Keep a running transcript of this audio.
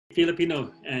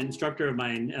Filipino instructor of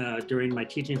mine during my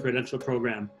teaching credential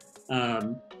program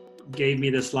gave me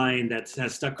this line that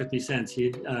has stuck with me since.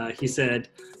 He said,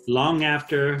 "Long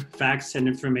after facts and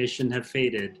information have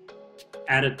faded,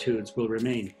 attitudes will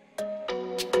remain."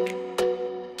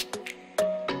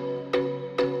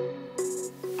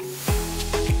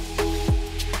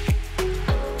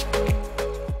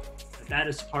 That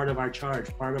is part of our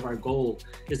charge, part of our goal,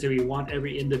 is that we want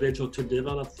every individual to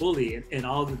develop fully in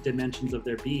all the dimensions of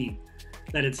their being.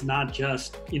 That it's not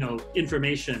just,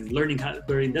 information, learning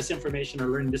this information or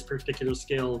learning this particular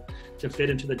skill to fit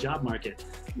into the job market.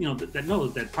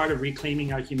 That part of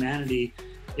reclaiming our humanity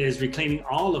is reclaiming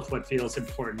all of what feels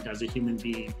important as a human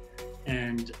being,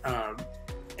 and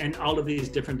all of these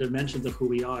different dimensions of who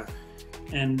we are.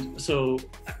 And so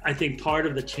I think part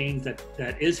of the change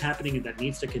that is happening and that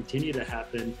needs to continue to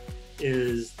happen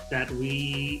is that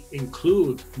we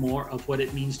include more of what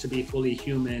it means to be fully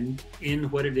human in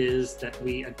what it is that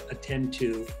we attend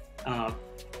to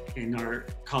in our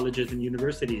colleges and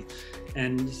universities.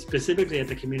 And specifically at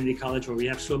the community college, where we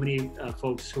have so many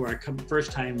folks who are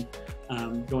first time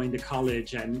going to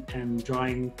college and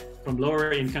drawing from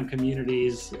lower income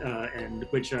communities, and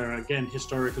which are, again,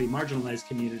 historically marginalized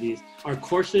communities. Our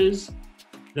courses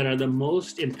that are the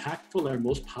most impactful or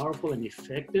most powerful and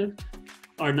effective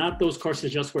are not those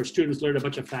courses just where students learn a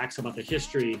bunch of facts about the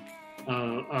history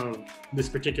of this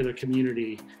particular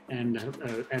community and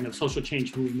of social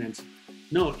change movements.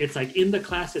 No, it's like in the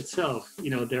class itself,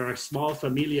 there are small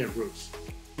familia groups,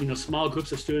 small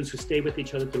groups of students who stay with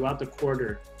each other throughout the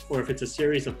quarter, or if it's a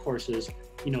series of courses,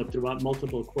 throughout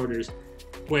multiple quarters,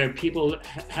 where people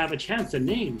have a chance to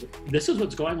name, this is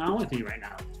what's going on with me right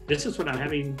now. This is what I'm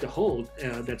having to hold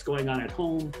that's going on at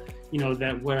home,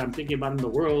 that what I'm thinking about in the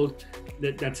world,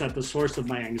 that's at the source of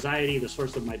my anxiety, the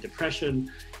source of my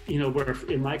depression. Where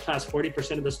in my class,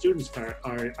 40% of the students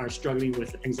are struggling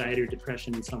with anxiety or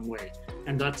depression in some way.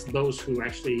 And that's those who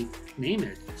actually name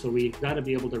it. So we've got to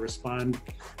be able to respond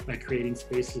by creating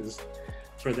spaces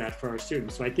for that for our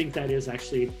students. So I think that is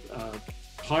actually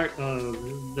part of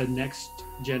the next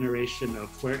generation of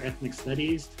where ethnic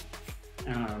studies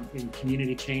in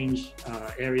community change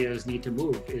areas need to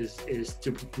move, is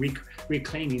to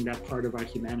reclaiming that part of our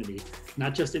humanity,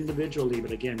 not just individually,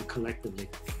 but again, collectively.